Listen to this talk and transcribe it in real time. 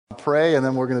pray, and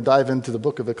then we're going to dive into the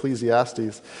book of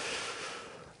Ecclesiastes.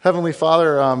 Heavenly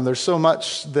Father, there's so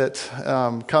much that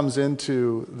comes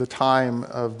into the time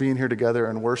of being here together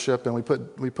and worship, and we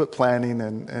put planning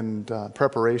and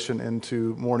preparation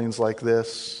into mornings like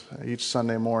this each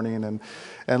Sunday morning.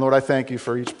 And Lord, I thank you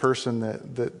for each person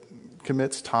that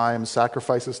commits time,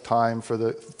 sacrifices time for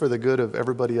the good of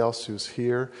everybody else who's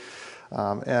here.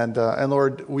 And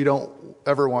Lord, we don't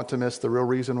ever want to miss the real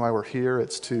reason why we're here.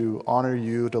 It's to honor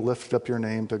you, to lift up your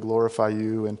name, to glorify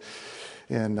you,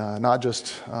 and not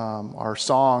just our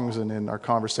songs and in our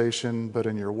conversation, but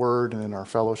in your word and in our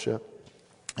fellowship.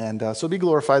 And so be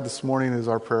glorified this morning is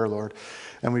our prayer, Lord.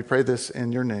 And we pray this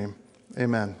in your name.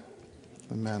 Amen.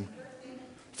 Amen.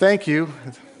 Thank you.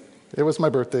 It was my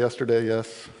birthday yesterday,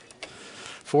 yes.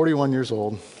 41 years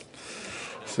old.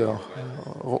 So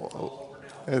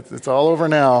it's all over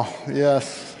now.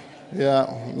 Yes.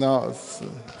 Yeah. No, it's a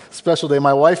special day.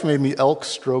 My wife made me elk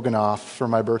stroganoff for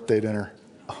my birthday dinner.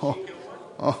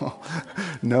 Oh,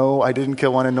 no, I didn't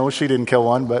kill one, and no, she didn't kill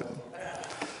one, but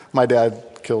my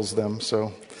dad kills them,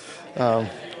 so.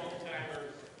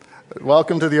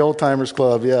 Welcome to the Old Timers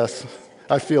Club, yes.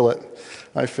 I feel it.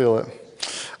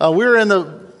 We're in the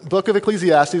book of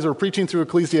Ecclesiastes. We're preaching through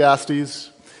Ecclesiastes,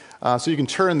 so you can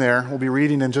turn there. We'll be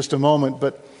reading in just a moment,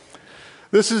 but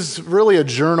this is really a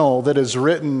journal that is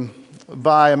written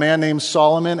by a man named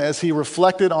Solomon as he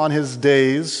reflected on his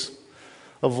days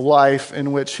of life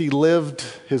in which he lived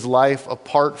his life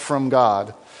apart from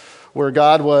God, where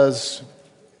God was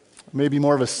maybe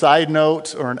more of a side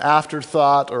note or an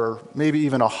afterthought or maybe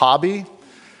even a hobby.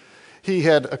 He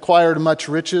had acquired much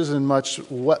riches and much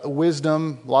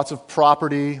wisdom, lots of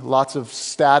property, lots of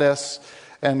status,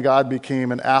 and God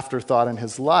became an afterthought in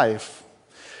his life.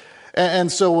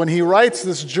 And so when he writes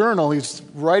this journal, he's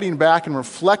writing back and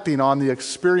reflecting on the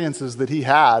experiences that he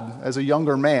had as a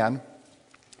younger man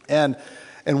and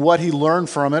what he learned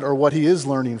from it or what he is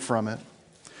learning from it.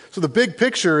 So the big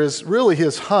picture is really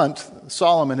his hunt,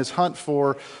 Solomon, his hunt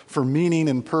for meaning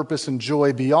and purpose and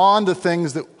joy beyond the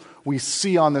things that we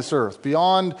see on this earth,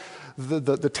 beyond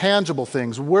the tangible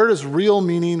things. Where does real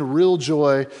meaning, real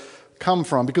joy come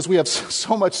from? Because we have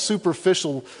so much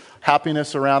superficial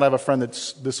happiness around. I have a friend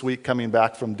that's this week coming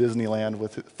back from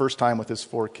Disneyland first time with his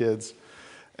 4 kids.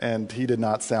 And he did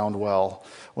not sound well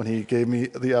when he gave me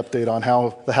the update on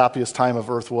how the happiest time of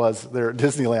earth was there at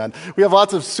Disneyland. We have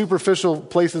lots of superficial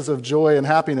places of joy and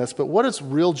happiness, but what does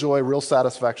real joy, real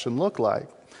satisfaction look like?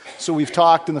 So we've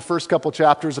talked in the first couple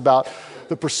chapters about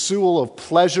the pursuit of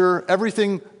pleasure,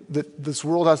 everything that this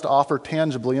world has to offer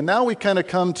tangibly. And now we kind of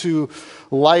come to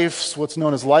what's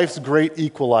known as life's great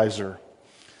equalizer.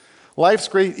 Life's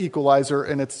great equalizer,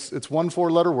 and it's one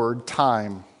 4-letter word,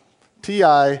 time.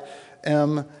 T-I-M-E.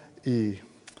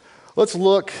 Let's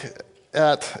look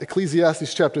at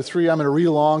Ecclesiastes chapter 3. I'm going to read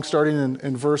along starting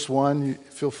in verse 1. You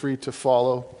feel free to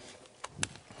follow.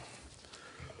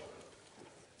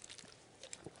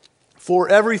 For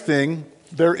everything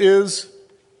there is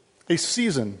a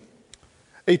season,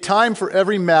 a time for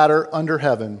every matter under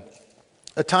heaven,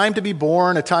 a time to be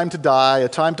born, a time to die, a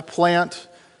time to plant,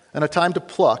 and a time to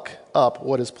pluck up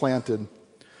what is planted,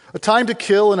 a time to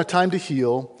kill and a time to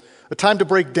heal, a time to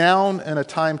break down and a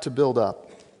time to build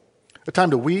up, a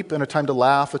time to weep and a time to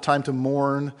laugh, a time to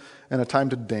mourn and a time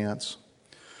to dance,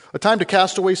 a time to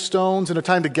cast away stones and a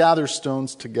time to gather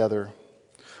stones together,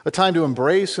 a time to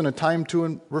embrace and a time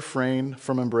to refrain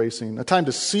from embracing, a time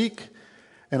to seek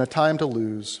and a time to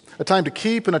lose, a time to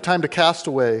keep and a time to cast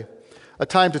away, a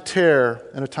time to tear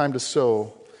and a time to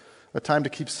sow, a time to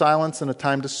keep silence and a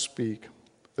time to speak,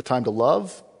 a time to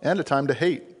love and a time to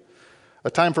hate,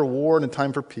 a time for war and a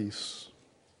time for peace.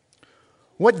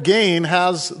 What gain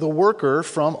has the worker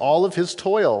from all of his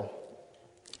toil?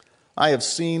 I have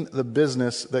seen the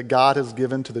business that God has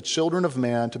given to the children of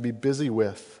man to be busy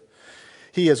with.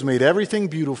 He has made everything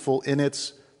beautiful in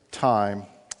its time.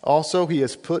 Also, he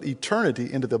has put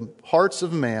eternity into the hearts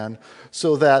of man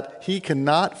so that he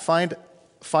cannot find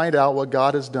out what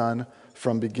God has done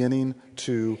from beginning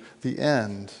to the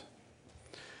end.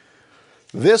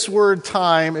 This word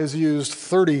time is used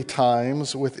 30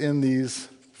 times within these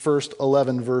first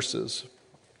 11 verses.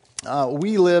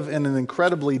 We live in an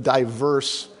incredibly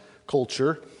diverse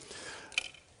culture,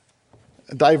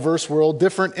 a diverse world,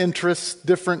 different interests,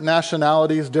 different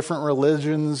nationalities, different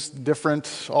religions,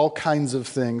 different all kinds of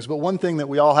things. But one thing that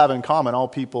we all have in common, all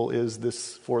people, is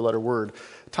this 4-letter word,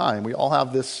 time. We all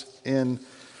have this in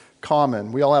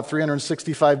common. We all have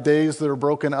 365 days that are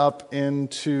broken up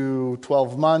into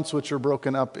 12 months, which are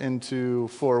broken up into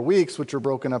 4 weeks, which are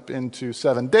broken up into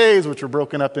 7 days, which are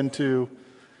broken up into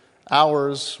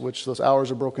hours, which those hours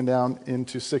are broken down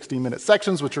into 60-minute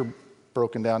sections, which are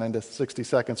broken down into 60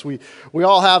 seconds. We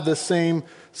all have this same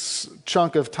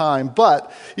chunk of time,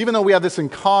 but even though we have this in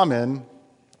common,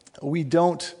 we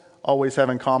don't always have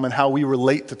in common how we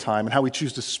relate to time and how we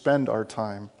choose to spend our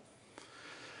time.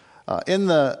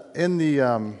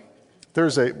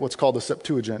 There's what's called the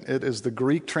Septuagint. It is the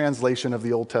Greek translation of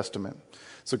the Old Testament.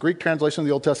 It's a Greek translation of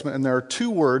the Old Testament, and there are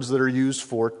two words that are used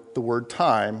for the word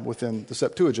time within the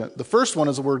Septuagint. The first one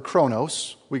is the word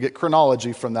chronos. We get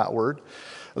chronology from that word.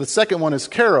 The second one is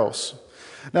kairos.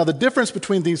 Now, the difference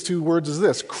between these two words is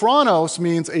this. Chronos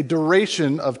means a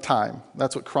duration of time.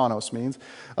 That's what chronos means.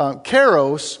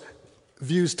 Kairos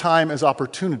views time as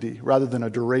opportunity rather than a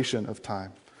duration of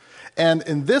time. And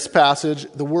in this passage,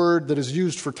 the word that is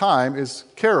used for time is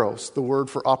kairos, the word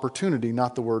for opportunity,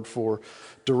 not the word for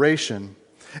duration.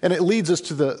 And it leads us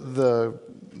to the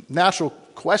natural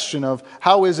question of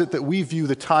how is it that we view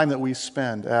the time that we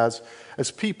spend as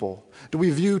people? Do we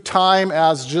view time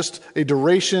as just a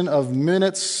duration of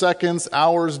minutes, seconds,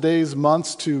 hours, days,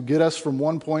 months to get us from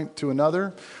one point to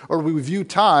another? Or do we view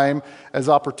time as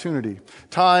opportunity?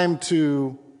 Time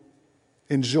to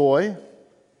enjoy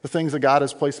the things that God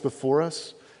has placed before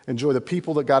us, enjoy the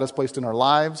people that God has placed in our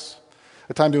lives,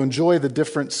 a time to enjoy the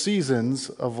different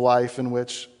seasons of life in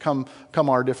which come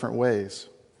our different ways.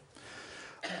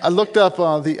 I looked up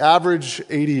the average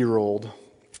 80-year-old.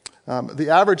 The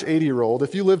average 80-year-old,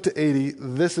 if you live to 80,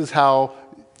 this is how,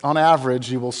 on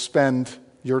average, you will spend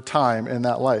your time in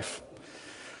that life.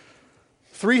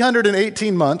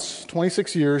 318 months,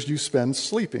 26 years, you spend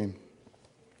sleeping.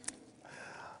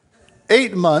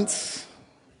 8 months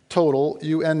total,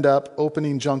 you end up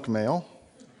opening junk mail.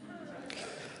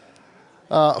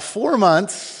 4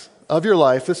 months of your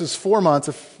life, this is 4 months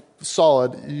of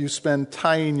solid, you spend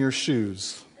tying your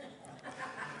shoes,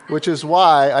 which is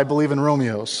why I believe in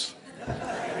Romeos,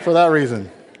 for that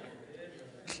reason.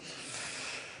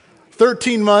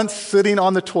 13 months sitting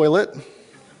on the toilet.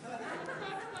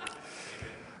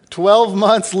 12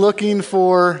 months looking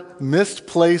for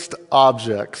misplaced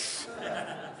objects.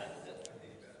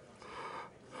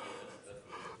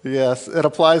 Yes, it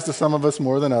applies to some of us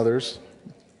more than others.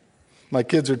 My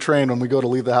kids are trained when we go to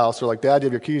leave the house. They're like, Dad, you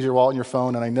have your keys, your wallet, and your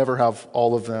phone, and I never have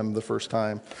all of them the first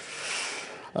time.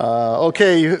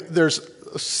 Okay, there's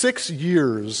 6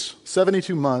 years,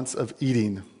 72 months of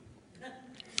eating.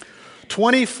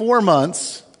 24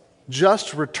 months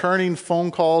just returning phone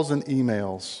calls and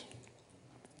emails.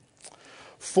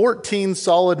 14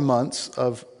 solid months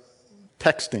of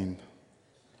texting,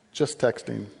 just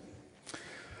texting.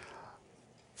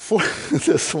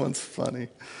 This one's funny.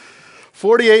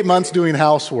 48 months doing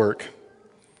housework.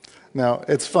 Now,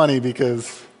 it's funny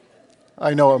because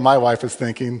I know what my wife is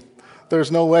thinking.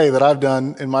 There's no way that I've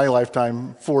done in my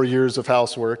lifetime 4 years of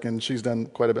housework, and she's done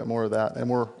quite a bit more of that. And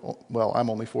I'm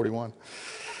only 41.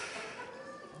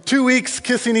 2 weeks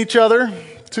kissing each other.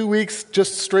 2 weeks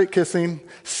just straight kissing.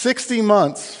 60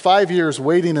 months, 5 years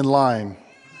waiting in line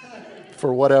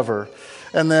for whatever.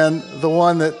 And then the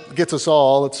one that gets us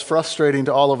all, it's frustrating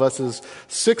to all of us, is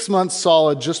 6 months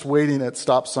solid just waiting at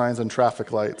stop signs and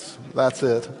traffic lights. That's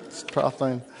it. Stop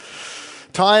sign.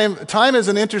 Time is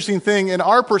an interesting thing, and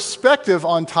our perspective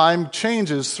on time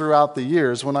changes throughout the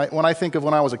years. When I think of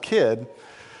when I was a kid,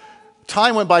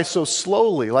 time went by so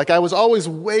slowly. Like I was always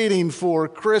waiting for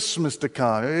Christmas to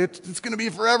come. It's going to be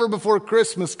forever before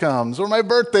Christmas comes, or my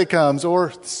birthday comes,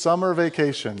 or summer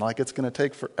vacation. Like it's going to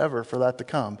take forever for that to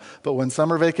come. But when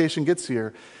summer vacation gets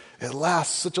here, it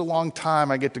lasts such a long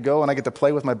time. I get to go and I get to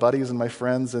play with my buddies and my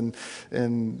friends and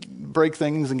break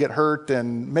things and get hurt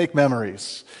and make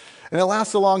memories. And it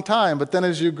lasts a long time. But then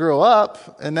as you grow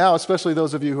up, and now especially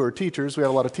those of you who are teachers, we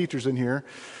have a lot of teachers in here,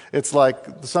 it's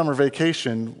like the summer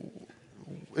vacation.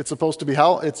 It's supposed to be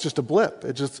it's just a blip.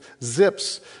 It just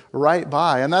zips right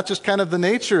by. And that's just kind of the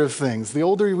nature of things. The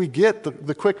older we get,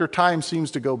 the quicker time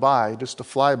seems to go by, just to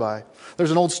fly by.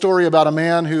 There's an old story about a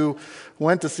man who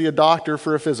went to see a doctor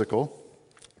for a physical.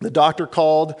 The doctor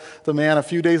called the man a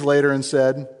few days later and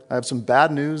said, I have some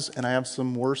bad news and I have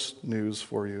some worse news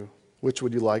for you. Which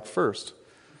would you like first?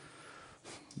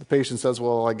 The patient says,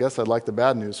 well, I guess I'd like the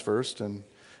bad news first. And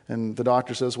the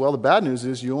doctor says, well, the bad news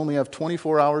is you only have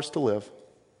 24 hours to live.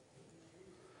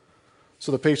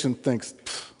 So the patient thinks,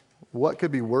 what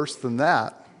could be worse than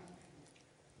that?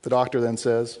 The doctor then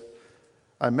says,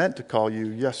 I meant to call you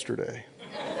yesterday.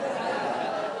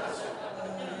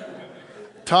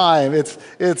 Time, it's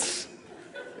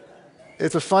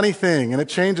a funny thing, and it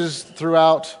changes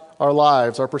throughout our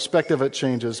lives. Our perspective, it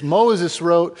changes. Moses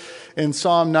wrote in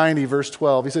Psalm 90, verse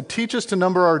 12, he said, teach us to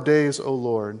number our days, O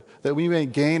Lord, that we may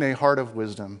gain a heart of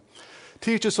wisdom.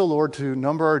 Teach us, O Lord, to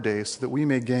number our days so that we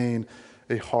may gain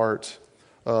a heart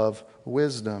of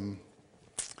wisdom.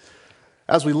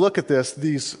 As we look at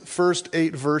these first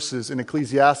 8 verses in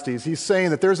Ecclesiastes, he's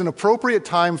saying that there's an appropriate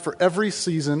time for every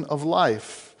season of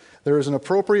life. There is an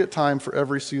appropriate time for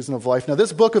every season of life. Now,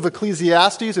 this book of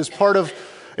Ecclesiastes is part of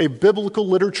a biblical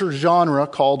literature genre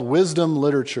called wisdom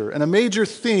literature. And a major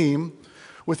theme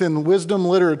within wisdom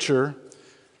literature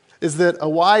is that a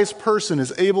wise person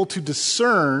is able to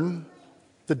discern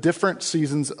the different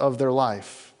seasons of their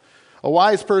life. A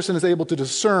wise person is able to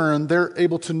discern, they're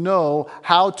able to know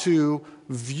how to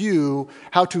view,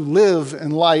 how to live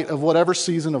in light of whatever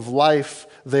season of life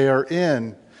they are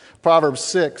in. Proverbs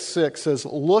 6:6 says,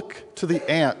 "Look to the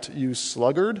ant, you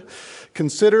sluggard.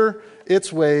 Consider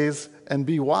its ways and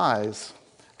be wise."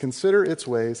 Consider its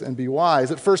ways and be wise.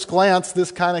 At first glance,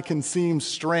 this kind of can seem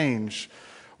strange.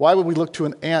 Why would we look to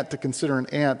an ant to consider an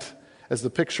ant as the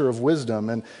picture of wisdom?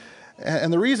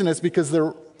 And the reason is because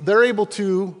they're able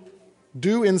to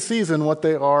do in season what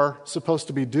they are supposed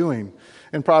to be doing.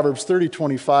 In Proverbs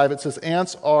 30:25, it says,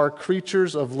 "Ants are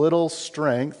creatures of little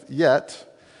strength,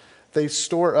 yet they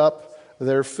store up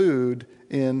their food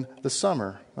in the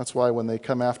summer." That's why when they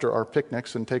come after our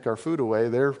picnics and take our food away,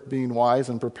 they're being wise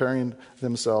and preparing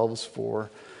themselves for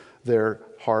their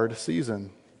hard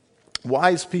season.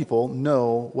 Wise people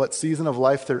know what season of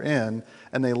life they're in,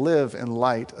 and they live in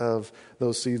light of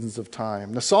those seasons of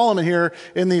time. Now, Solomon here,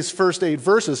 in these first 8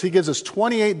 verses, he gives us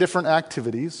 28 different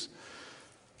activities,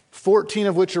 14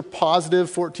 of which are positive,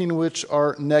 14 of which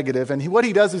are negative. And what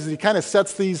he does is he kind of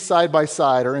sets these side by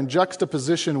side or in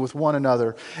juxtaposition with one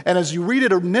another. And as you read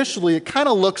it initially, it kind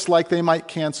of looks like they might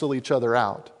cancel each other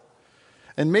out.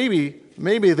 And maybe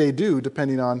they do,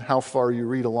 depending on how far you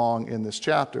read along in this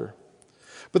chapter.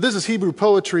 But this is Hebrew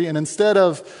poetry, and instead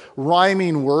of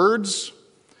rhyming words,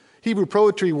 Hebrew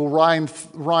poetry will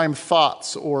rhyme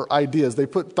thoughts or ideas. They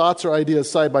put thoughts or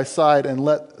ideas side by side and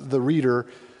let the reader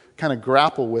kind of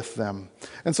grapple with them.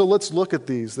 And so let's look at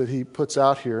these that he puts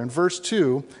out here. In verse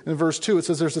 2, it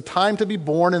says there's a time to be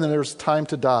born and then there's a time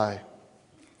to die.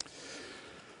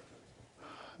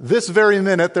 This very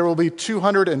minute, there will be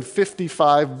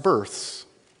 255 births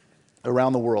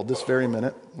around the world, this very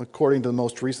minute, according to the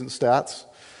most recent stats.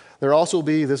 There also will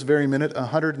be, this very minute,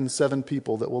 107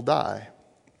 people that will die.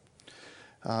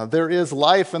 There is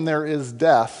life and there is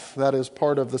death. That is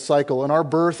part of the cycle. And our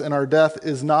birth and our death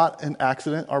is not an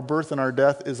accident. Our birth and our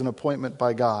death is an appointment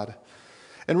by God.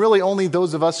 And really only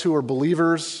those of us who are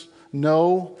believers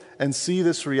know and see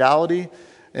this reality.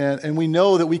 And we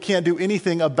know that we can't do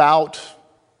anything about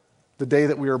the day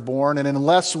that we are born. And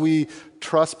unless we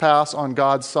trespass on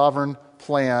God's sovereign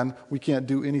plan, we can't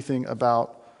do anything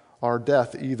about our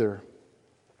death either.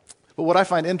 But what I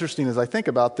find interesting as I think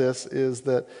about this is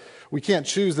that we can't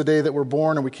choose the day that we're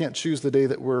born, and we can't choose the day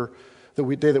that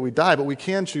we die, but we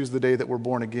can choose the day that we're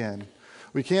born again.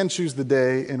 We can choose the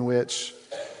day in which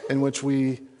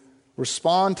we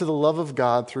respond to the love of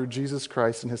God through Jesus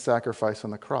Christ and his sacrifice on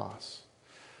the cross.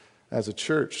 As a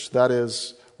church, that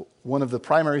is one of the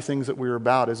primary things that we're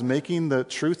about, is making the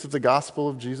truth of the gospel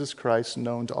of Jesus Christ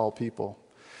known to all people.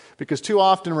 Because too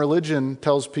often religion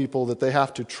tells people that they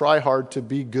have to try hard to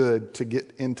be good to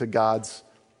get into God's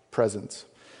presence.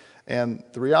 And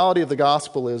the reality of the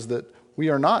gospel is that we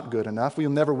are not good enough. We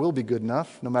never will be good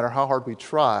enough, no matter how hard we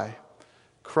try.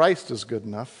 Christ is good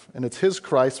enough, and it's his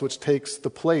Christ which takes the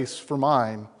place for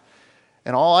mine.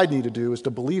 And all I need to do is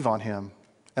to believe on him,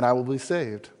 and I will be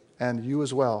saved, and you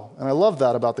as well. And I love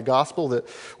that about the gospel, that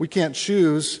we can't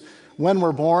choose when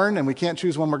we're born, and we can't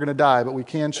choose when we're going to die, but we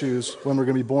can choose when we're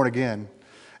going to be born again.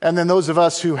 And then those of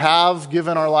us who have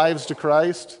given our lives to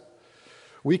Christ,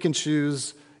 we can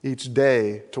choose each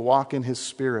day to walk in his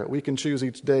Spirit. We can choose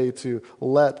each day to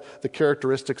let the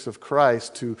characteristics of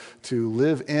Christ to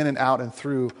live in and out and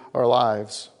through our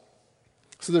lives.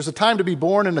 So there's a time to be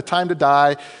born and a time to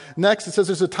die. Next, it says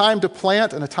there's a time to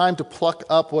plant and a time to pluck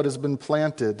up what has been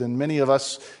planted. And many of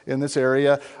us in this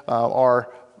area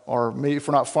or maybe if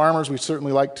we're not farmers, we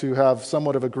certainly like to have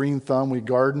somewhat of a green thumb. We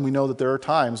garden. We know that there are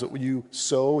times that you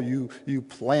sow, you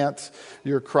plant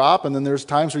your crop, and then there's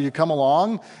times where you come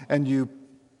along and you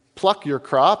pluck your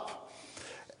crop.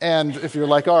 And if you're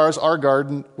like our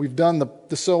garden, we've done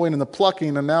the sowing and the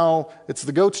plucking, and now it's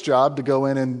the goat's job to go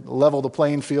in and level the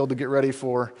playing field to get ready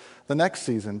for the next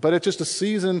season. But it's just a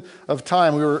season of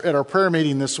time. We were at our prayer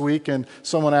meeting this week, and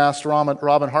someone asked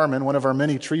Robin Harmon, one of our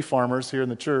many tree farmers here in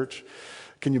the church,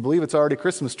 "Can you believe it's already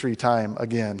Christmas tree time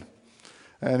again?"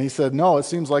 And he said, "No, it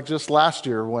seems like just last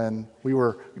year when we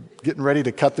were getting ready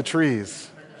to cut the trees."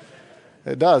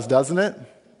 It does, doesn't it?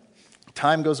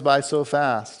 Time goes by so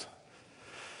fast.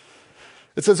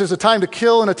 It says there's a time to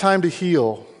kill and a time to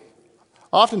heal.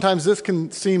 Oftentimes this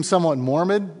can seem somewhat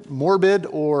morbid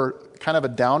or kind of a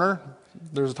downer.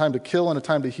 There's a time to kill and a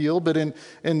time to heal. But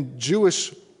in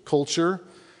Jewish culture,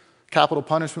 capital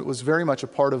punishment was very much a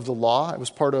part of the law. It was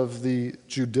part of the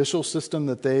judicial system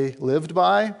that they lived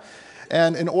by.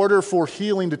 And in order for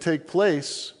healing to take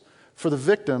place for the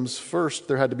victims, first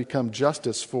there had to become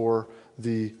justice for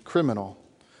the criminal.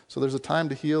 So there's a time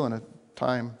to heal and a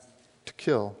time to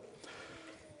kill.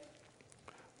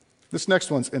 This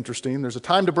next one's interesting. There's a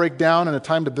time to break down and a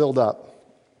time to build up.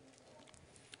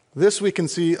 This we can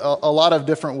see a lot of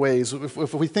different ways.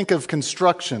 If we think of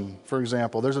construction, for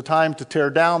example, there's a time to tear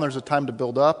down, there's a time to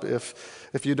build up. If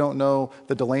you don't know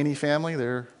the Delaney family,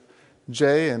 they're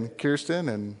Jay and Kirsten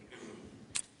and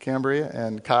Cambria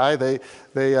and Kai.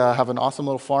 They have an awesome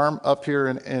little farm up here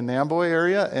in Amboy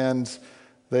area, and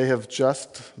they have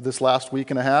just this last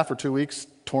week and a half or 2 weeks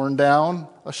torn down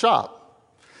a shop.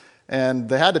 And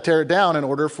they had to tear it down in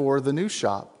order for the new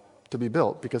shop to be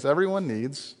built, because everyone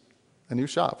needs a new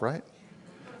shop, right?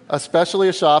 Especially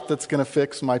a shop that's going to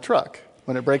fix my truck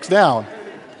when it breaks down.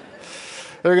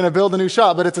 They're going to build a new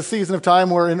shop, but it's a season of time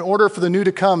where in order for the new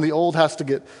to come, the old has to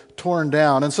get torn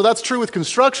down. And so that's true with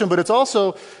construction, but it's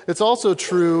also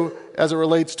true as it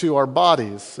relates to our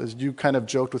bodies. As you kind of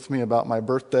joked with me about my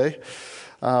birthday,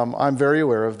 I'm very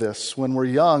aware of this. When we're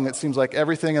young, it seems like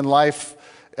everything in life,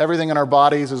 everything in our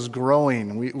bodies is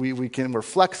growing. We're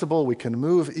flexible, we can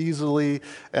move easily,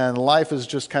 and life is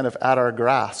just kind of at our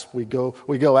grasp. We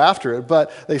go after it.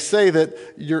 But they say that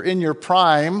you're in your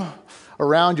prime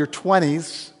around your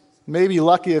 20s, maybe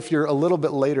lucky if you're a little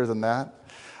bit later than that.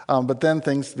 But then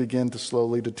things begin to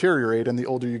slowly deteriorate, and the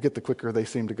older you get, the quicker they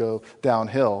seem to go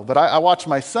downhill. But I watch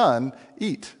my son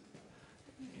eat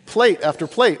plate after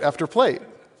plate after plate,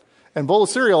 and bowl of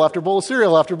cereal after bowl of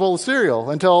cereal after bowl of cereal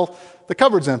until the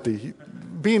cupboard's empty.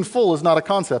 Being full is not a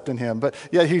concept in him, but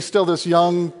yet he's still this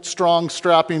young, strong,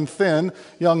 strapping, thin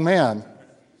young man.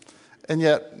 And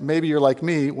yet, maybe you're like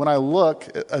me, when I look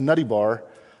at a Nutty Bar,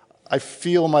 I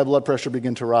feel my blood pressure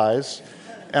begin to rise,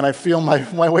 and I feel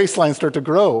my waistline start to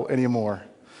grow anymore.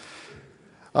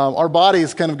 Our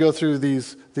bodies kind of go through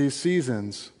these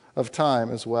seasons of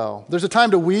time as well. There's a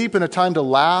time to weep and a time to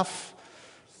laugh,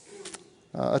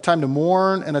 a time to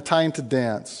mourn and a time to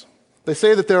dance. They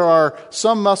say that there are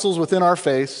some muscles within our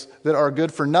face that are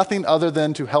good for nothing other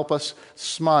than to help us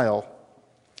smile.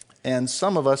 And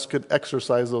some of us could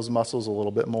exercise those muscles a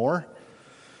little bit more.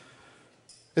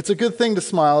 It's a good thing to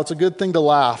smile. It's a good thing to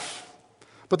laugh.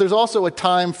 But there's also a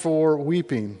time for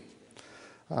weeping.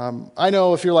 I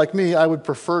know if you're like me, I would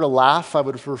prefer to laugh. I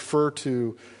would prefer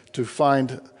to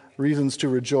find reasons to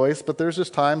rejoice. But there's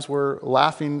just times where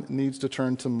laughing needs to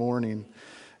turn to mourning.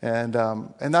 And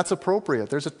that's appropriate.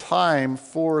 There's a time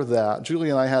for that. Julie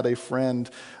and I had a friend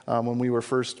when we were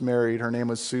first married. Her name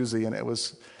was Susie, and it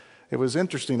was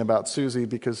interesting about Susie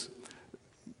because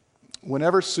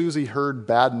whenever Susie heard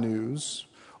bad news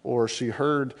or she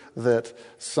heard that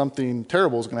something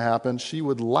terrible was going to happen, she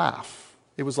would laugh.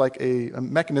 It was like a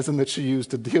mechanism that she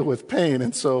used to deal with pain.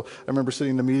 And so I remember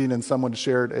sitting in a meeting and someone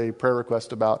shared a prayer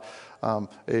request about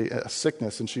a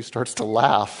sickness, and she starts to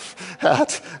laugh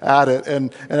at it,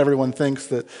 and everyone thinks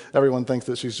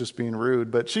that she's just being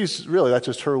rude, but that's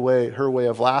just her way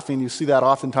of laughing. You see that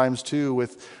oftentimes too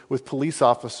with police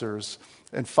officers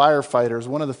and firefighters.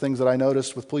 One of the things that I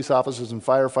noticed with police officers and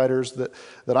firefighters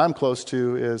that I'm close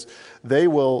to is they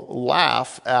will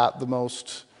laugh at the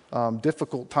most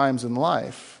difficult times in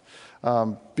life,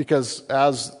 because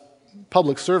as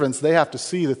public servants, they have to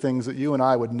see the things that you and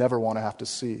I would never want to have to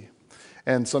see.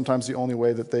 And sometimes the only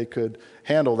way that they could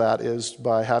handle that is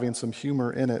by having some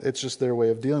humor in it. It's just their way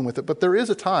of dealing with it. But there is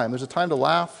a time. There's a time to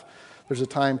laugh. There's a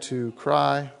time to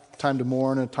cry, a time to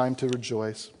mourn, and a time to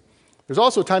rejoice. There's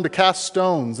also a time to cast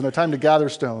stones and a time to gather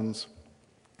stones.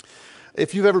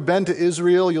 If you've ever been to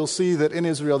Israel, you'll see that in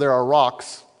Israel there are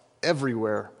rocks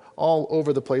everywhere, all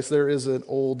over the place. There is an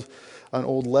old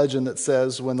legend that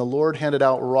says when the Lord handed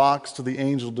out rocks to the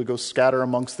angel to go scatter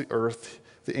amongst the earth,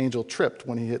 the angel tripped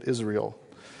when he hit Israel.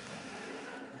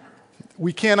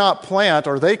 We cannot plant,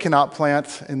 or they cannot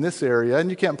plant in this area, and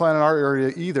you can't plant in our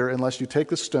area either unless you take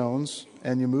the stones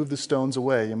and you move the stones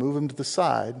away. You move them to the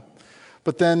side.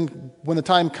 But then when the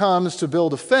time comes to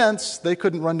build a fence, they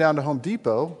couldn't run down to Home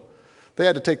Depot. They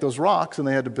had to take those rocks and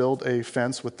they had to build a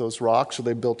fence with those rocks, so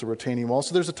they built a retaining wall.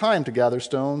 So there's a time to gather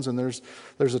stones, and there's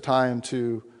a time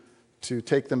to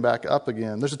take them back up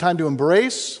again. There's a time to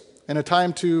embrace and a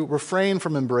time to refrain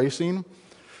from embracing,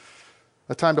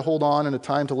 a time to hold on and a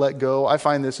time to let go. I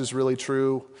find this is really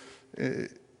true,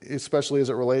 especially as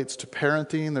it relates to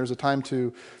parenting. There's a time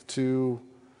to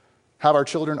have our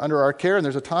children under our care, and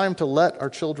there's a time to let our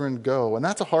children go. And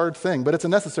that's a hard thing, but it's a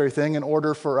necessary thing in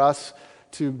order for us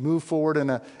to move forward in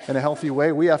a healthy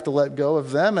way. We have to let go of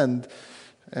them, and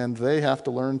they have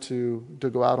to learn to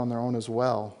go out on their own as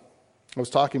well. I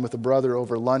was talking with a brother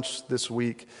over lunch this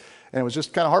week, and it was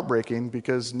just kind of heartbreaking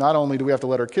because not only do we have to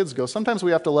let our kids go, sometimes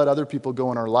we have to let other people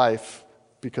go in our life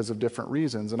because of different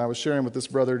reasons. And I was sharing with this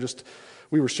brother,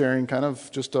 we were sharing kind of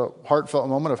just a heartfelt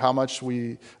moment of how much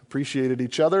we appreciated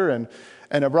each other, and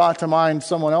it brought to mind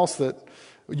someone else that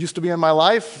used to be in my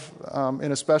life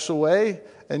in a special way,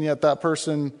 and yet that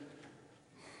person,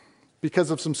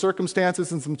 because of some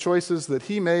circumstances and some choices that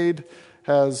he made,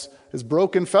 has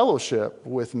broken fellowship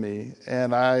with me,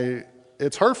 and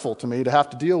it's hurtful to me to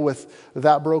have to deal with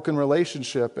that broken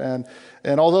relationship. And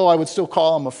although I would still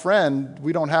call him a friend,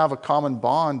 we don't have a common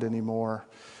bond anymore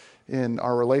in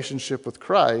our relationship with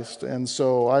Christ. And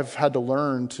so I've had to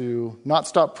learn to not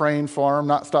stop praying for him,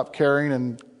 not stop caring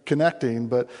and connecting,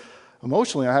 but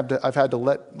emotionally I've had to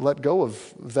let go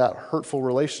of that hurtful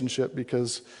relationship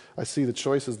because I see the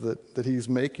choices that he's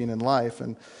making in life.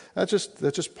 And that's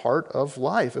just part of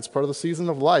life. It's part of the season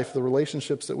of life, the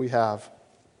relationships that we have.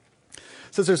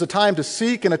 It says there's a time to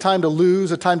seek and a time to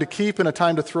lose, a time to keep and a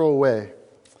time to throw away.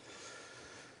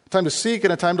 A time to seek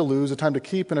and a time to lose, a time to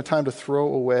keep and a time to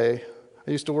throw away.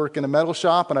 I used to work in a metal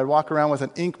shop, and I'd walk around with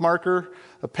an ink marker,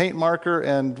 a paint marker,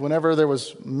 and whenever there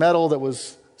was metal that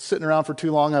was sitting around for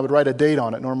too long, I would write a date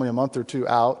on it, normally a month or two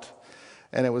out.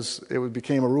 And it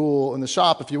became a rule in the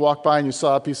shop. If you walked by and you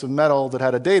saw a piece of metal that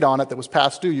had a date on it that was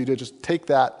past due, you'd just take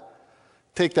that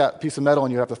piece of metal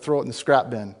and you'd have to throw it in the scrap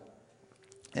bin.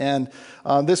 And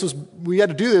we had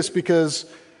to do this because,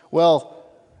 well,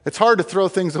 it's hard to throw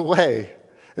things away.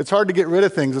 It's hard to get rid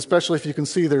of things, especially if you can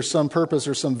see there's some purpose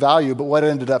or some value. But what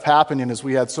ended up happening is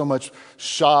we had so much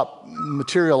shop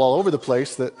material all over the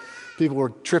place that people were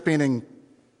tripping, and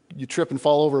you trip and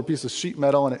fall over a piece of sheet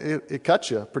metal and it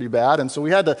cuts you pretty bad. And so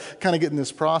we had to kind of get in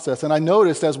this process. And I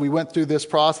noticed as we went through this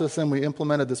process and we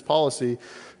implemented this policy,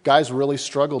 guys really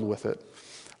struggled with it.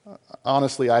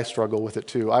 Honestly, I struggle with it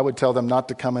too. I would tell them not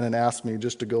to come in and ask me,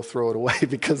 just to go throw it away,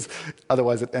 because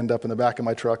otherwise it'd end up in the back of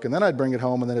my truck, and then I'd bring it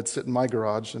home and then it'd sit in my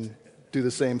garage and do the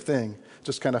same thing.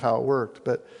 Just kind of how it worked.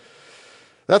 But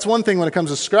that's one thing when it comes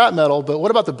to scrap metal. But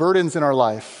what about the burdens in our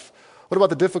life? What about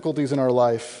the difficulties in our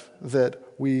life that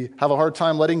we have a hard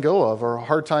time letting go of or a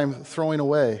hard time throwing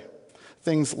away?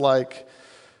 Things like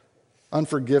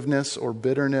unforgiveness or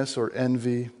bitterness or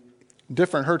envy,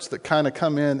 different hurts that kind of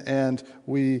come in and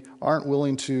we aren't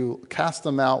willing to cast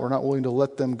them out. We're not willing to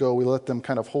let them go. We let them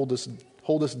kind of hold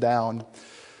us down.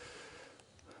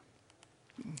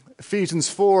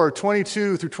 Ephesians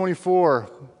 4:22 through 24,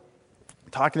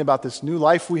 talking about this new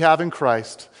life we have in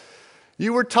Christ.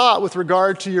 You were taught with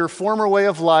regard to your former way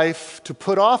of life to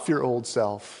put off your old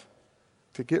self,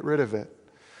 to get rid of it,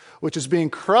 which is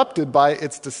being corrupted by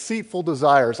its deceitful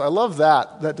desires. I love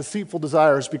that deceitful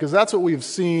desires, because that's what we've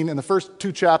seen in the first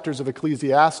 2 chapters of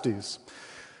Ecclesiastes,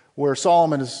 where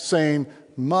Solomon is saying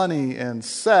money and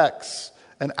sex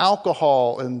and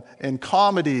alcohol and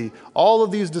comedy, all of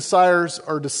these desires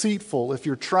are deceitful if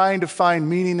you're trying to find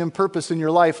meaning and purpose in your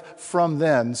life from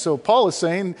them. So Paul is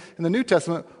saying in the New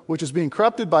Testament, which is being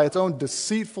corrupted by its own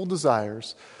deceitful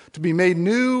desires, to be made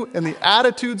new in the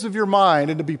attitudes of your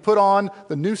mind and to be put on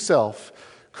the new self,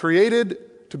 created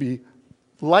to be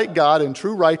like God in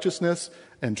true righteousness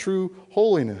and true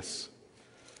holiness.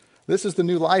 This is the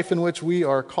new life in which we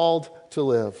are called to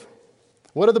live.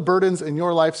 What are the burdens in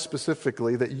your life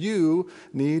specifically that you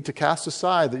need to cast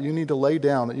aside, that you need to lay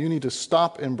down, that you need to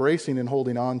stop embracing and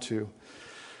holding on to?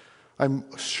 I'm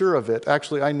sure of it.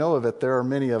 Actually, I know of it. There are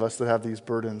many of us that have these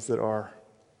burdens that are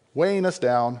weighing us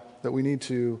down, that we need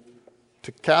to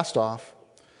cast off.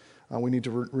 We need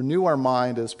to renew our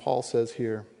mind, as Paul says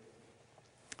here.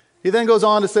 He then goes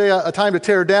on to say a time to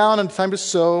tear down and a time to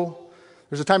sow.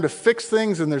 There's a time to fix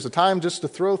things and there's a time just to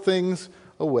throw things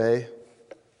away.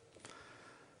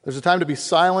 There's a time to be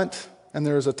silent and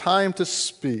there is a time to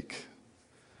speak.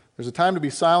 There's a time to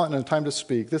be silent and a time to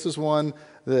speak. This is one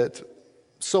that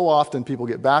so often people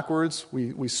get backwards.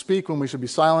 We speak when we should be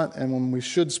silent, and when we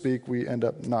should speak, we end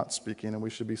up not speaking and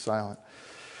we should be silent.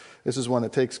 This is one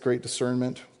that takes great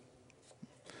discernment.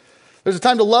 There's a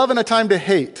time to love and a time to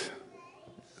hate.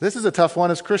 This is a tough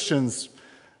one as Christians.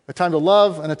 A time to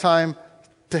love and a time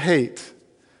to hate.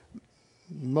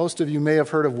 Most of you may have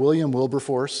heard of William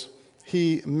Wilberforce.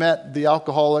 He met the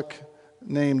alcoholic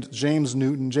named James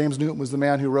Newton. James Newton was the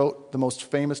man who wrote the most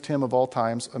famous hymn of all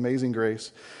times, Amazing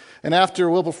Grace. And after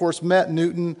Wilberforce met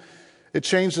Newton, it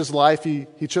changed his life. He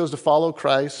chose to follow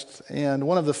Christ. And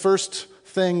one of the first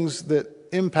things that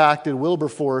impacted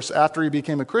Wilberforce after he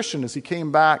became a Christian is he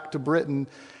came back to Britain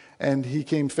and he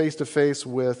came face to face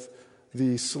with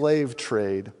the slave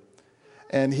trade.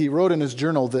 And he wrote in his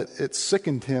journal that it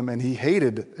sickened him and he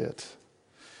hated it.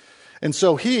 And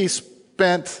so he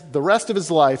spent the rest of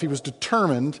his life, he was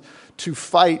determined to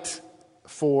fight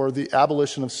for the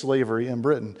abolition of slavery in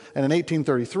Britain. And in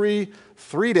 1833,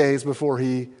 3 days before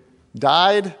he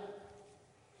died,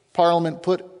 Parliament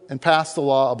put and passed the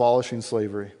law abolishing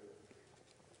slavery.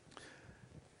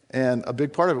 And a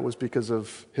big part of it was because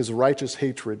of his righteous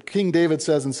hatred. King David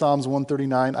says in Psalms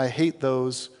 139, I hate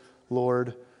those,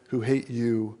 Lord, who hate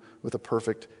you with a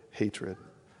perfect hatred.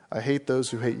 I hate those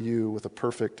who hate you with a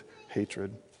perfect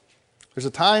hatred. There's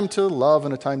a time to love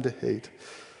and a time to hate.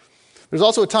 There's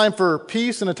also a time for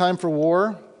peace and a time for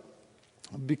war.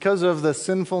 Because of the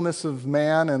sinfulness of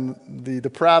man and the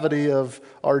depravity of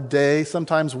our day,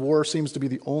 sometimes war seems to be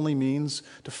the only means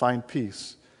to find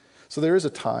peace. So there is a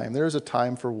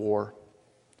time for war.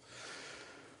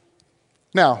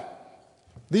 Now,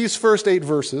 these first 8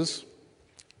 verses,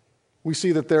 we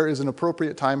see that there is an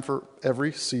appropriate time for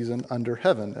every season under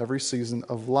heaven, every season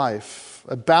of life,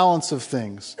 a balance of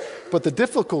things. But the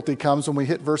difficulty comes when we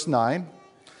hit verse 9.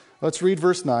 Let's read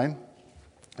verse 9.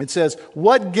 It says,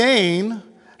 what gain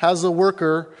has the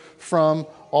worker from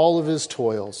all of his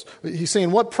toils? He's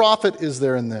saying, what profit is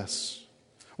there in this?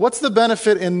 What's the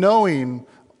benefit in knowing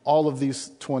all of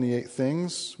these 28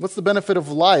 things? What's the benefit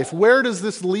of life? Where does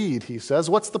this lead, he says?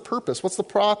 What's the purpose? What's the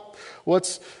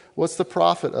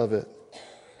profit of it?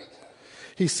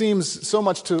 He seems so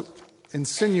much to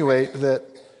insinuate that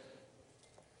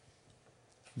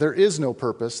there is no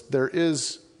purpose, there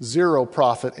is zero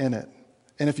profit in it.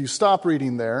 And if you stop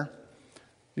reading there,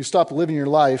 you stop living your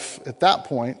life at that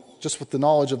point, just with the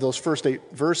knowledge of those first 8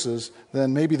 verses,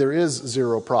 then maybe there is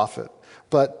zero profit.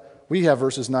 But we have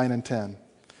verses 9 and 10.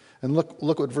 And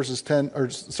look what verses 10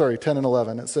 and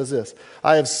 11. It says this,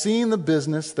 I have seen the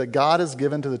business that God has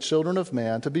given to the children of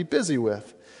man to be busy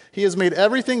with. He has made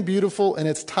everything beautiful in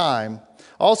its time.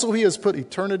 Also, he has put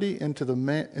eternity into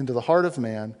the heart of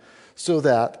man so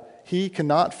that he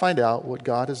cannot find out what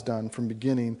God has done from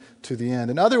beginning to the end.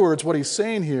 In other words, what he's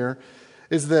saying here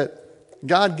is that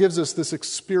God gives us this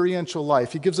experiential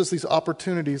life. He gives us these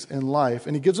opportunities in life,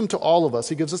 and he gives them to all of us.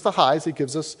 He gives us the highs, he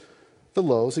gives us the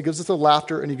lows, he gives us the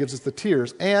laughter, and he gives us the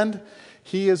tears. And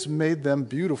he has made them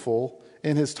beautiful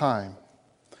in his time.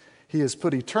 He has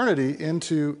put eternity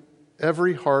into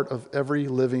every heart of every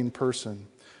living person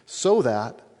so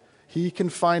that he can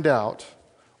find out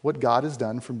what God has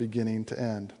done from beginning to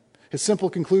end. His simple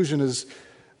conclusion is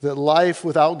that life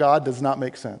without God does not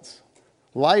make sense.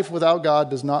 Life without God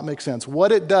does not make sense.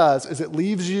 What it does is it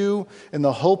leaves you in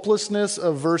the hopelessness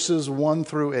of verses 1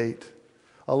 through 8.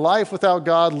 A life without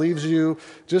God leaves you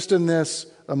just in this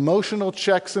emotional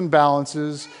checks and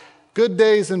balances, good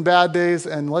days and bad days,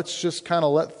 and let's just kind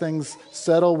of let things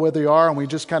settle where they are, and we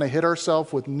just kind of hit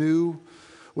ourselves with new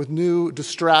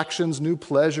distractions, new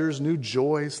pleasures, new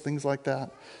joys, things like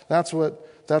that. That's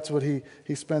what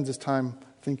he spends his time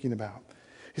thinking about.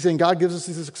 He's saying God gives us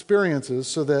these experiences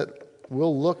so that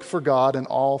we'll look for God in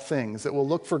all things, that we'll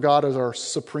look for God as our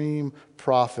supreme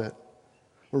prophet.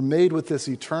 We're made with this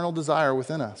eternal desire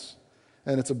within us,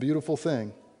 and it's a beautiful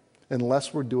thing,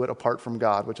 unless we do it apart from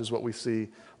God, which is what we see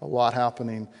a lot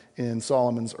happening in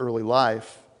Solomon's early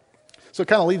life. So it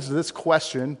kind of leads to this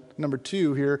question, number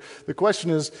 2 here. The question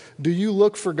is, do you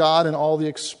look for God in all the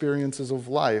experiences of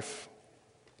life?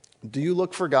 Do you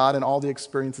look for God in all the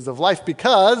experiences of life?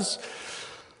 Because,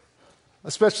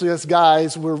 especially as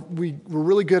guys, we're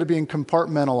really good at being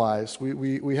compartmentalized.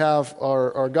 We have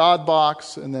our God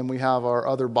box, and then we have our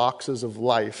other boxes of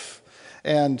life.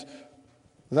 And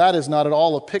that is not at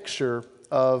all a picture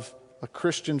of a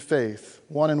Christian faith,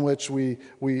 one in which we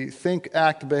think,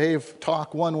 act, behave,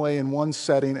 talk one way in one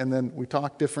setting, and then we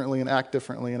talk differently and act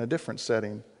differently in a different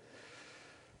setting.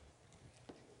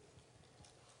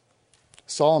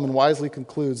 Solomon wisely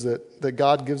concludes that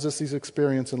God gives us these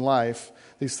experiences in life,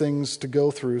 these things to go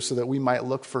through so that we might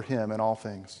look for him in all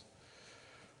things.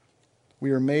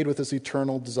 We are made with this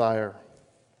eternal desire.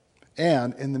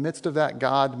 And in the midst of that,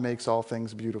 God makes all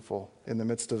things beautiful in the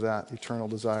midst of that eternal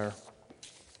desire.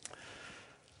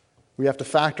 We have to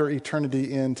factor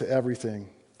eternity into everything.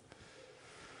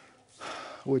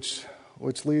 Which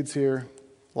leads here,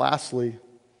 lastly,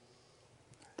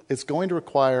 it's going to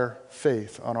require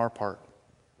faith on our part.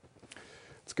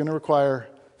 It's going to require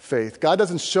faith. God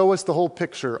doesn't show us the whole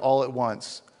picture all at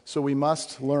once, so we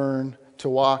must learn to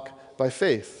walk by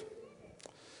faith.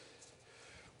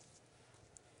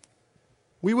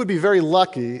 We would be very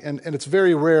lucky, and it's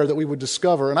very rare that we would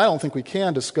discover, and I don't think we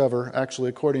can discover, actually,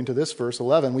 according to this verse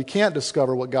 11, we can't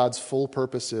discover what God's full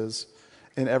purpose is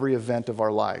in every event of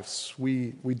our lives.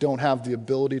 We don't have the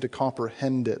ability to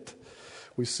comprehend it.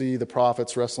 We see the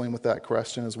prophets wrestling with that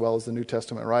question as well as the New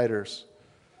Testament writers.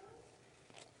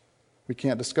 We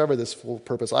can't discover this full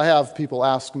purpose. I have people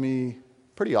ask me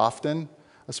pretty often,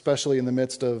 especially in the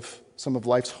midst of some of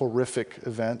life's horrific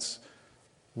events,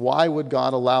 why would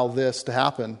God allow this to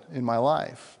happen in my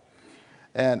life?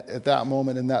 And at that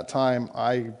moment, in that time,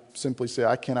 I simply say,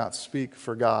 I cannot speak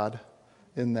for God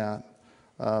in that.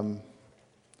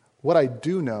 What I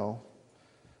do know,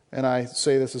 and I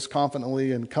say this as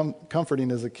confidently and comforting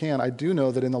as I can, I do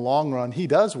know that in the long run, He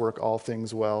does work all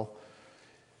things well.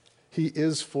 He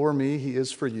is for me. He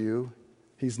is for you.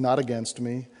 He's not against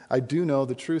me. I do know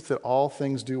the truth that all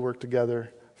things do work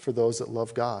together for those that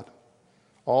love God.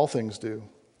 All things do.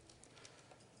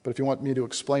 But if you want me to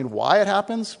explain why it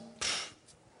happens,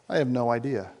 I have no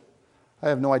idea. I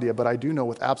have no idea, but I do know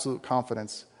with absolute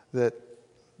confidence that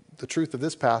the truth of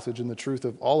this passage and the truth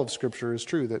of all of Scripture is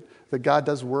true, that God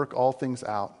does work all things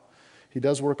out. He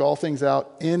does work all things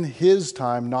out in His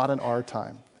time, not in our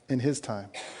time, in His time.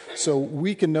 So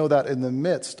we can know that in the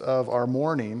midst of our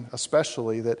mourning,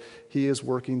 especially, that He is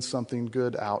working something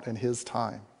good out in His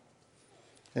time.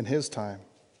 In His time.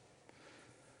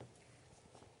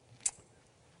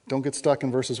 Don't get stuck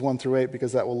in verses 1 through 8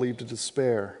 because that will lead to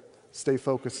despair. Stay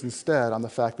focused instead on the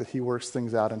fact that He works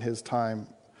things out in His time.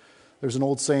 There's an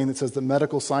old saying that says that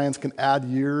medical science can add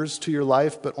years to your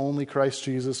life, but only Christ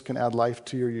Jesus can add life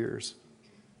to your years.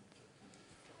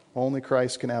 Only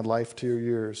Christ can add life to your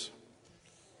years.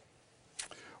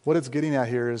 What it's getting at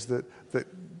here is that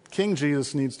King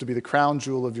Jesus needs to be the crown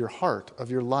jewel of your heart,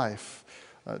 of your life.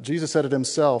 Jesus said it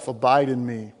Himself, abide in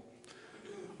me.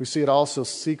 We see it also,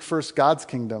 seek first God's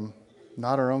kingdom,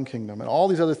 not our own kingdom. And all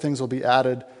these other things will be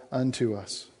added unto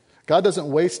us. God doesn't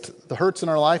waste the hurts in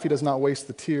our life. He does not waste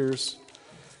the tears.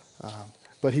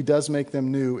 But He does make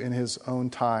them new in His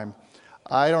own time.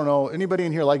 I don't know, anybody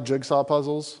in here like jigsaw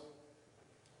puzzles?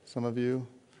 Some of you?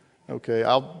 Okay,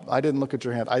 I didn't look at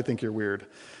your hand. I think you're weird.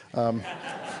 I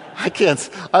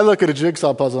look at a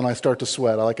jigsaw puzzle and I start to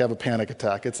sweat. I have a panic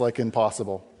attack. It's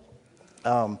impossible.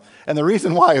 And the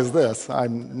reason why is this.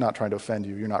 I'm not trying to offend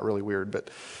you. You're not really weird. But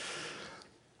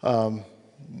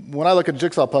when I look at a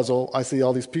jigsaw puzzle, I see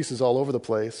all these pieces all over the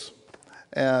place.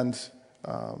 And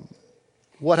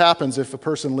what happens if a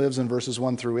person lives in verses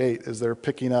 1 through 8 is they're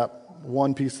picking up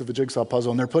one piece of a jigsaw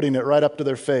puzzle and they're putting it right up to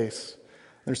their face.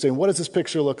 They're saying, what does this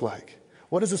picture look like?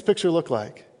 What does this picture look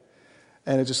like?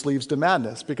 And it just leads to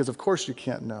madness because, of course, you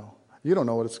can't know. You don't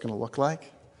know what it's going to look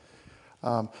like.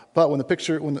 But when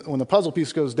the puzzle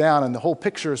piece goes down and the whole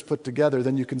picture is put together,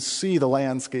 then you can see the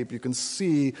landscape. You can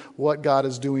see what God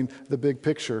is doing, the big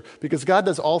picture. Because God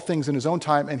does all things in His own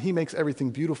time, and He makes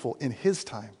everything beautiful in His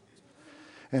time.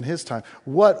 In His time.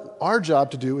 What our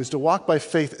job to do is to walk by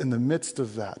faith in the midst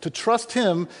of that, to trust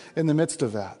Him in the midst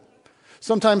of that.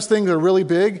 Sometimes things are really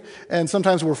big, and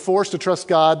sometimes we're forced to trust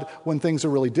God when things are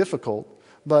really difficult.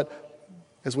 But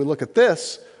as we look at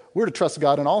this, we're to trust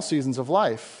God in all seasons of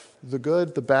life. The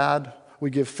good, the bad.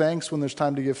 We give thanks when there's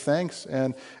time to give thanks,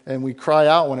 and we cry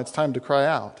out when it's time to cry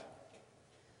out.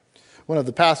 One of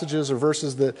the passages or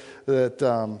verses that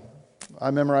I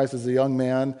memorized as a young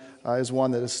man is one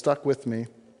that has stuck with me,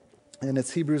 and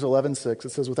it's Hebrews 11:6. It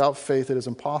says, without faith it is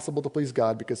impossible to please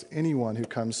God because anyone who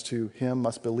comes to Him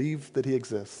must believe that He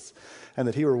exists and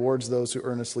that He rewards those who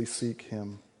earnestly seek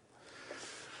Him.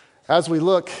 As we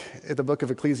look at the book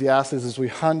of Ecclesiastes, as we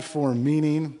hunt for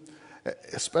meaning,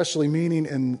 especially meaning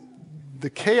in the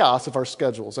chaos of our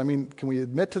schedules. I mean, can we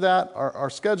admit to that?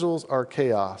 Our schedules are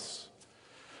chaos,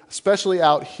 especially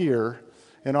out here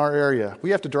in our area. We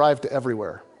have to drive to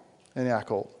everywhere in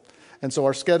Yakult. And so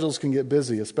our schedules can get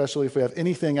busy, especially if we have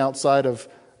anything outside of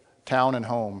town and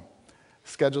home.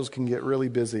 Schedules can get really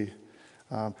busy.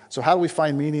 So how do we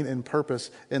find meaning and purpose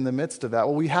in the midst of that?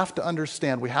 Well, we have to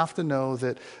understand, we have to know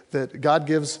that God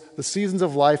gives the seasons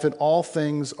of life and all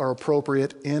things are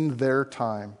appropriate in their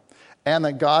time. And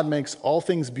that God makes all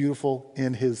things beautiful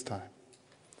in His time.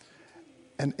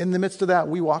 And in the midst of that,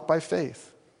 we walk by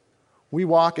faith. We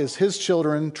walk as His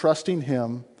children, trusting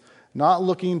Him, not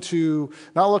looking to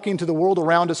the world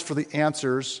around us for the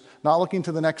answers, not looking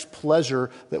to the next pleasure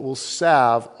that will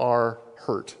salve our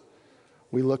hurt.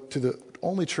 We look to the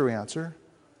only true answer.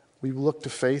 We look to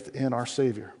faith in our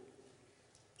Savior.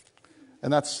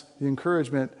 And that's the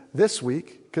encouragement this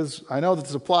week, because I know that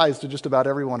this applies to just about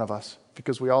every one of us,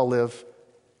 because we all live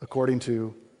according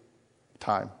to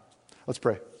time. Let's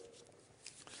pray.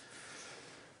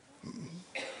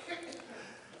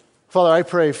 Father, I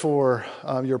pray for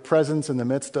your presence in the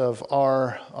midst of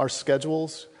our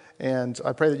schedules, and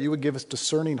I pray that you would give us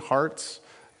discerning hearts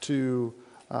to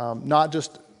not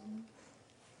just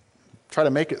try to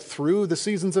make it through the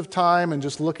seasons of time and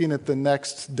just looking at the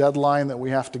next deadline that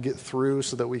we have to get through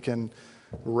so that we can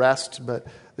rest, but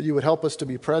that you would help us to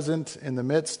be present in the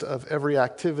midst of every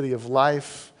activity of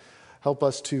life. Help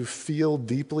us to feel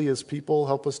deeply as people.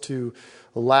 Help us to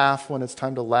laugh when it's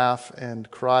time to laugh and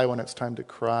cry when it's time to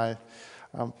cry.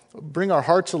 Bring our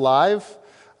hearts alive.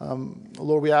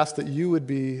 Lord, we ask that you would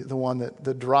be the one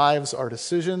that drives our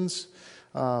decisions,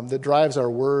 that drives our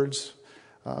words.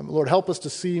 Lord, help us to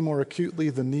see more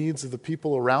acutely the needs of the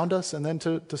people around us and then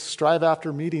to strive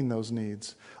after meeting those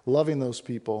needs, loving those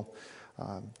people,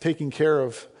 taking care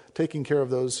of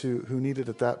those who need it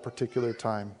at that particular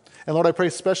time. And Lord, I pray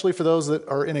especially for those that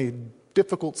are in a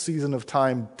difficult season of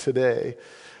time today.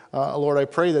 Lord, I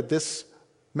pray that this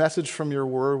message from your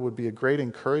word would be a great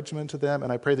encouragement to them,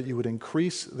 and I pray that you would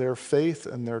increase their faith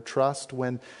and their trust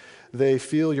when they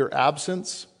feel your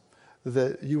absence,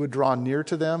 that you would draw near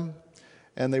to them,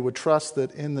 and they would trust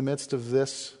that in the midst of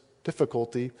this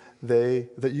difficulty,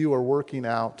 that you are working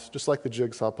out, just like the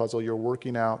jigsaw puzzle, you're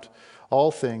working out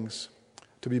all things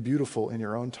to be beautiful in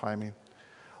your own timing.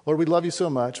 Lord, we love you so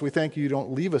much. We thank you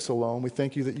don't leave us alone. We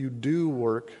thank you that you do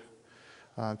work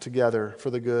together for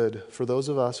the good for those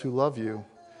of us who love you.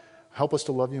 Help us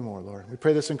to love you more, Lord. We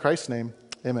pray this in Christ's name.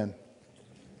 Amen.